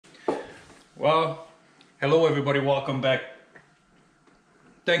Well, hello everybody, welcome back.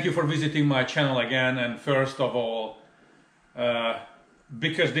 Thank you for visiting my channel again. And first of all,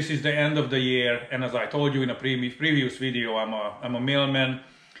 because this is the end of the year, and as I told you in a previous video, I'm a mailman.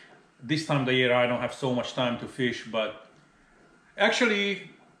 This time of the year I don't have so much time to fish, but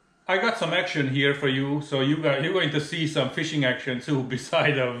actually I got some action here for you. So you're going to see some fishing action too,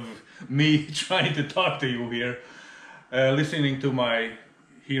 beside of me trying to talk to you here, listening to my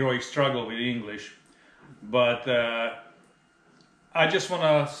heroic struggle with English. But I just want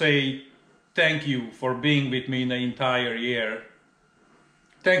to say thank you for being with me in the entire year.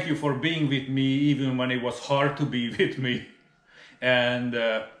 Thank you for being with me even when it was hard to be with me. And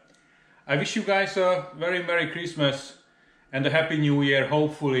I wish you guys a very Merry Christmas and a Happy New Year,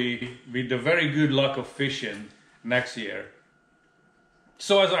 hopefully with the very good luck of fishing next year.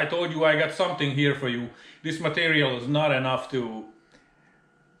 So as I told you, I got something here for you. This material is not enough to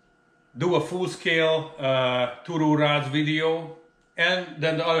do a full-scale Turu rods video. And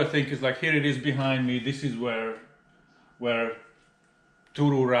then the other thing is, like, here it is behind me. This is where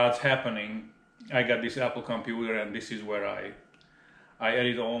Turu rods happening. I got this Apple computer and this is where I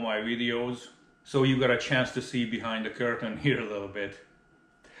edit all my videos. So you got a chance to see behind the curtain here a little bit.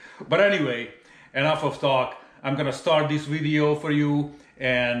 But anyway, enough of talk. I'm gonna start this video for you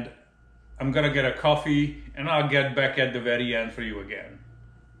and I'm gonna get a coffee and I'll get back at the very end for you again.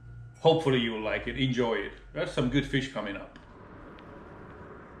 Hopefully you will like it, enjoy it. There's some good fish coming up.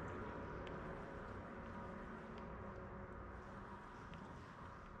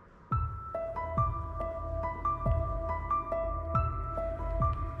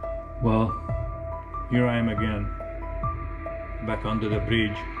 Well, here I am again, back under the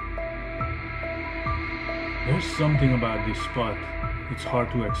bridge. There's something about this spot, it's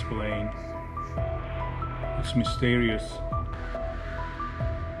hard to explain. It's mysterious.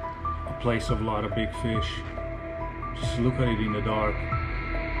 A place of a lot of big fish. Just look at it in the dark.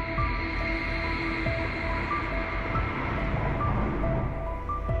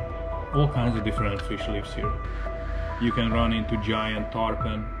 All kinds of different fish lives here. You can run into giant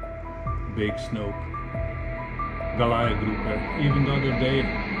tarpon, big snook, Goliath grouper. Even the other day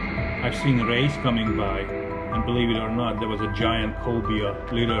I've seen rays coming by, and believe it or not, there was a giant cobia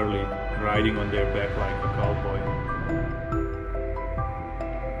literally riding on their back like a cowboy.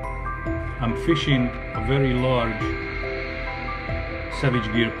 I'm fishing a very large Savage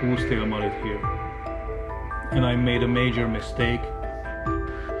Gear pool-tail mullet here, and I made a major mistake.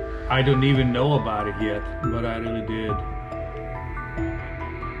 I don't even know about it yet, but I really did.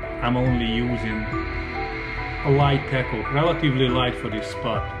 I'm only using a light tackle, relatively light for this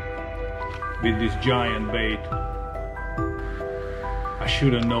spot, with this giant bait. I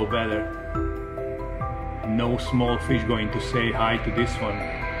shouldn't know better. No small fish going to say hi to this one.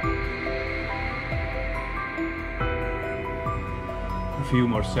 A few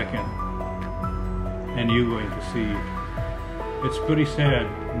more seconds and you're going to see it. It's pretty sad,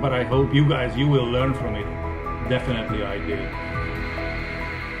 but I hope you guys, you will learn from it. Definitely I did.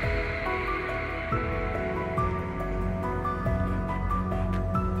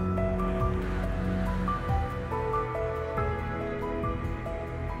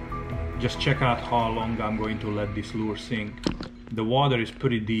 Just check out how long I'm going to let this lure sink. The water is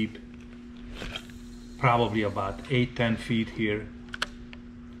pretty deep, probably about 8-10 feet here.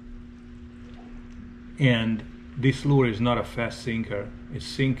 And this lure is not a fast sinker. It's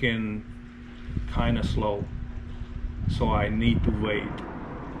sinking kind of slow. So I need to wait.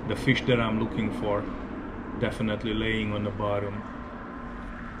 The fish that I'm looking for definitely laying on the bottom.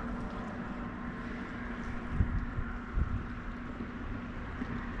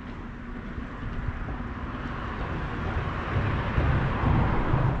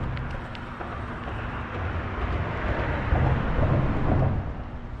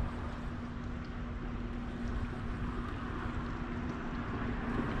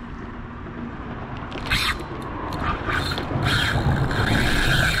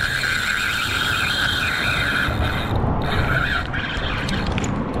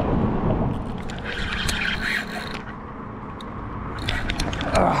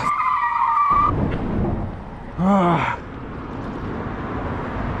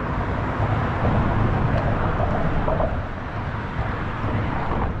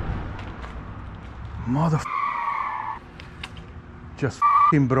 Mother just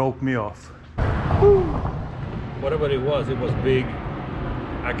broke me off. Woo. Whatever it was big.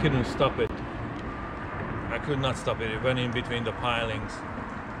 I couldn't stop it. I could not stop it. It went in between the pilings.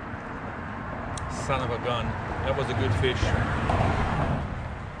 Son of a gun. That was a good fish.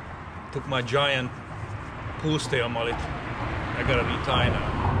 Took my giant pool-tail mullet. I gotta retie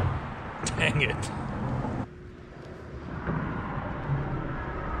now. Dang it.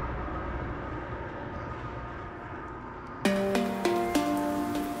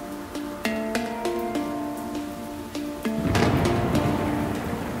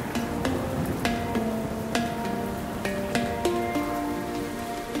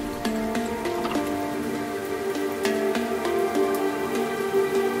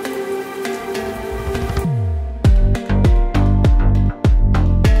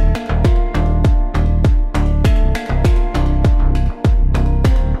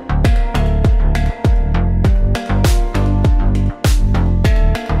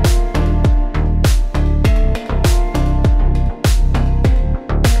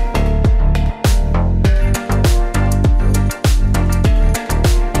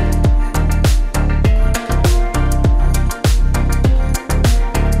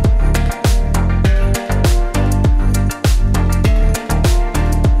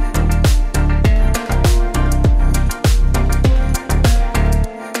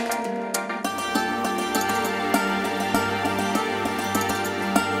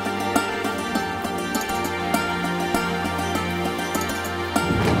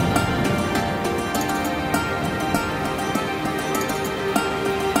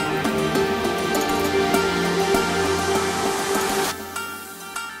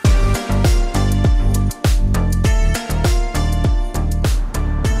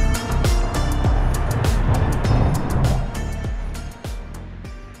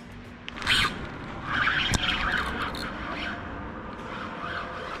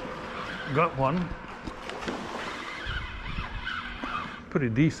 Got one. Pretty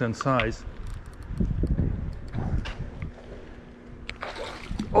decent size.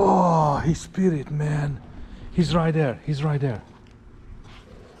 Oh, he spit it, man. He's right there. He's right there.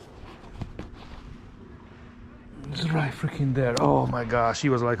 He's right freaking there. Oh my gosh, he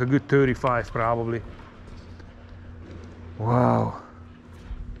was like a good 35 probably. Wow.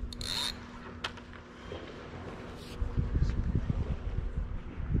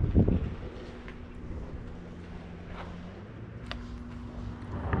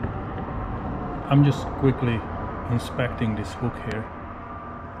 I'm just quickly inspecting this hook here.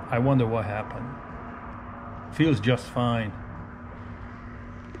 I wonder what happened. Feels just fine.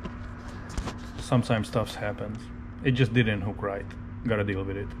 Sometimes stuff happens. It just didn't hook right. Gotta deal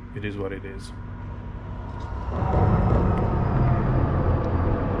with it. It is what it is.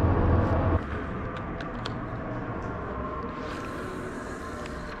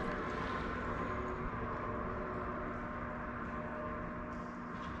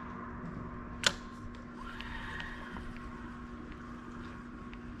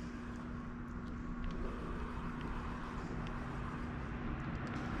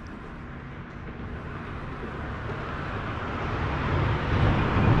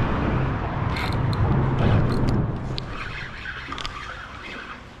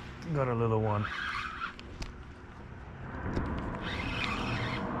 Got a little one.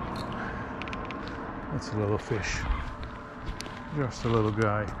 That's a little fish. Just a little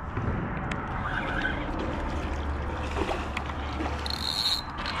guy.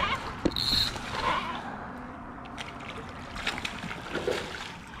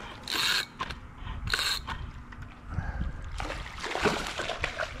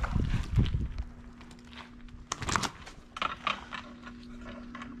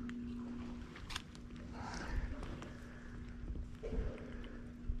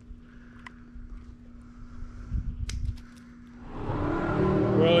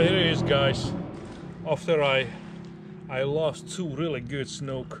 Well, here it is, guys. After I lost two really good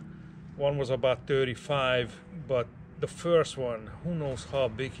snook. One was about 35, but the first one, who knows how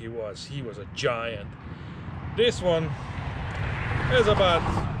big he was. He was a giant. This one is about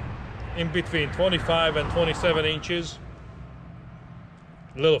in between 25 and 27 inches.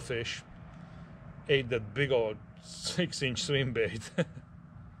 Little fish. Ate that big old 6-inch swim bait.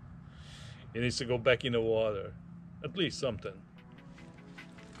 He needs to go back in the water. At least something.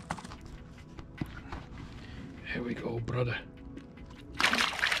 Here we go, brother.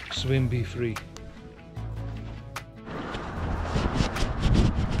 Swim be free.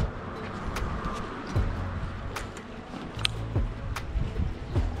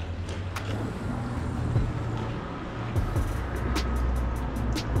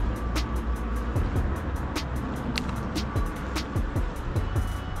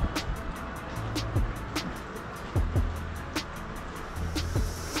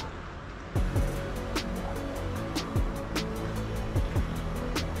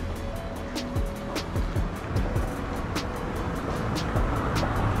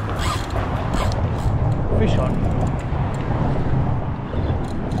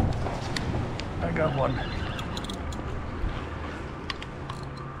 I got one.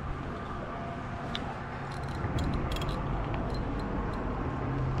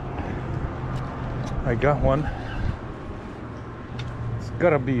 I got one. It's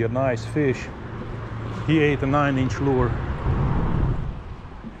gotta be a nice fish. He ate a 9-inch lure.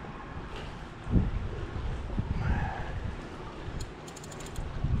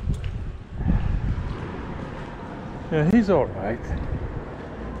 Yeah, he's all right.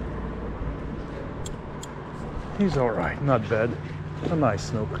 He's all right, not bad. A nice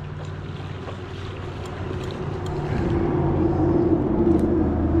snook.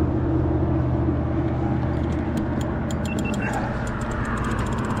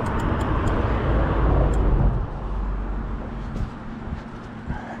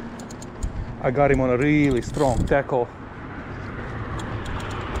 I got him on a really strong tackle.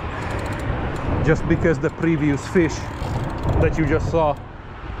 Just because the previous fish that you just saw.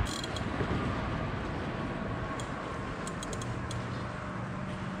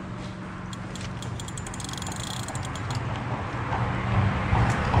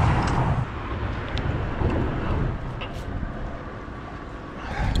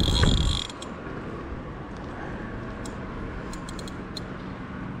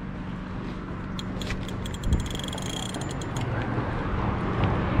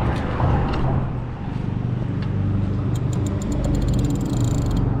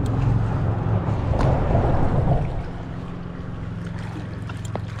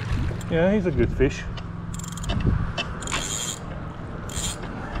 Yeah, he's a good fish. I'm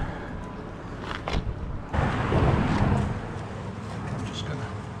just gonna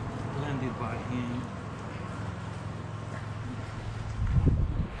land it by him.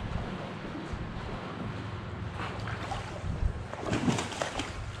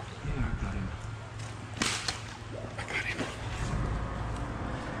 Yeah, I got him. I got him.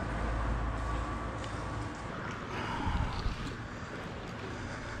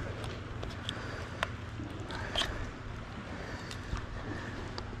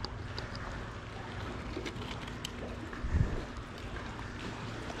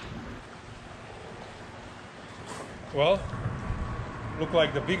 Well, look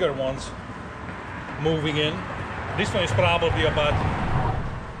like the bigger ones moving in. This one is probably about,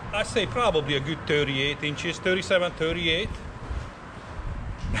 I say probably a good 38 inches, 37, 38.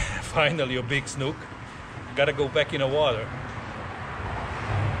 Finally a big snook. Gotta go back in the water.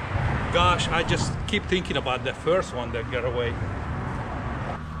 Gosh, I just keep thinking about the first one that got away.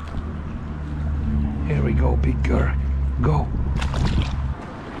 Here we go, big girl. Go.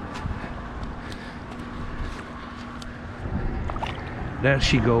 There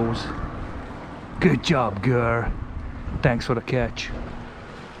she goes. Good job, girl. Thanks for the catch.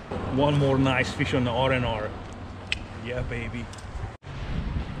 One more nice fish on the R&R. Yeah, baby.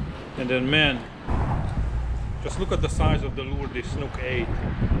 And then, man, just look at the size of the lure this snook ate.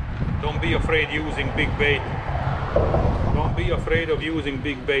 Don't be afraid using big bait. Don't be afraid of using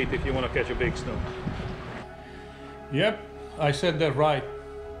big bait if you want to catch a big snook. Yep, I said that right.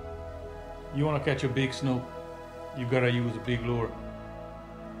 You want to catch a big snook, you gotta use a big lure.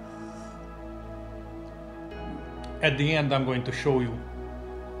 At the end, I'm going to show you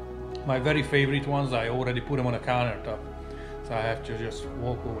my very favorite ones. I already put them on a countertop, so I have to just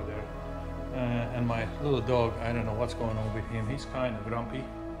walk over there. And my little dog, I don't know what's going on with him. He's kind of grumpy.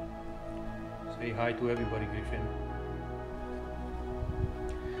 Say hi to everybody, Griffin.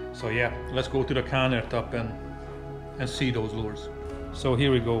 So yeah, let's go to the countertop and see those lures. So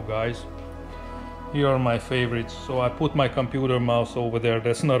here we go, guys. Here are my favorites. So I put my computer mouse over there.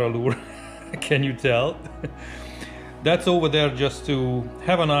 That's not a lure. Can you tell? That's over there just to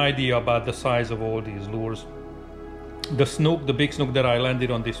have an idea about the size of all these lures. The snook, the big snook that I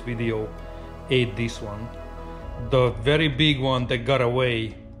landed on this video, ate this one. The very big one that got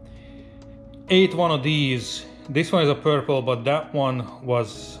away ate one of these. This one is a purple, but that one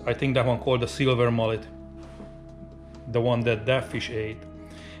was, I think that one called the silver mullet. The one that fish ate.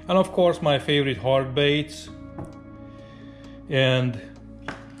 And of course my favorite hard baits. And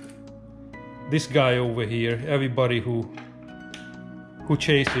this guy over here, everybody who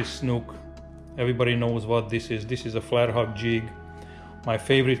chases snook, everybody knows what this is. This is a flare hug jig, my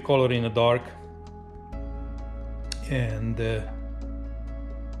favorite color in the dark. And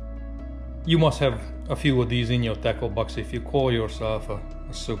you must have a few of these in your tackle box if you call yourself a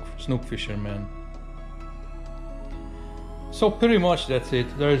snook fisherman. So pretty much that's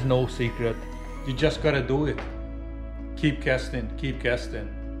it. There is no secret. You just gotta do it. Keep casting, keep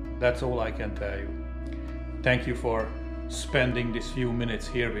casting. That's all I can tell you. Thank you for spending these few minutes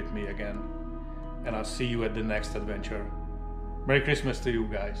here with me again. And I'll see you at the next adventure. Merry Christmas to you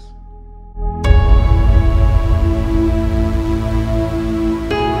guys.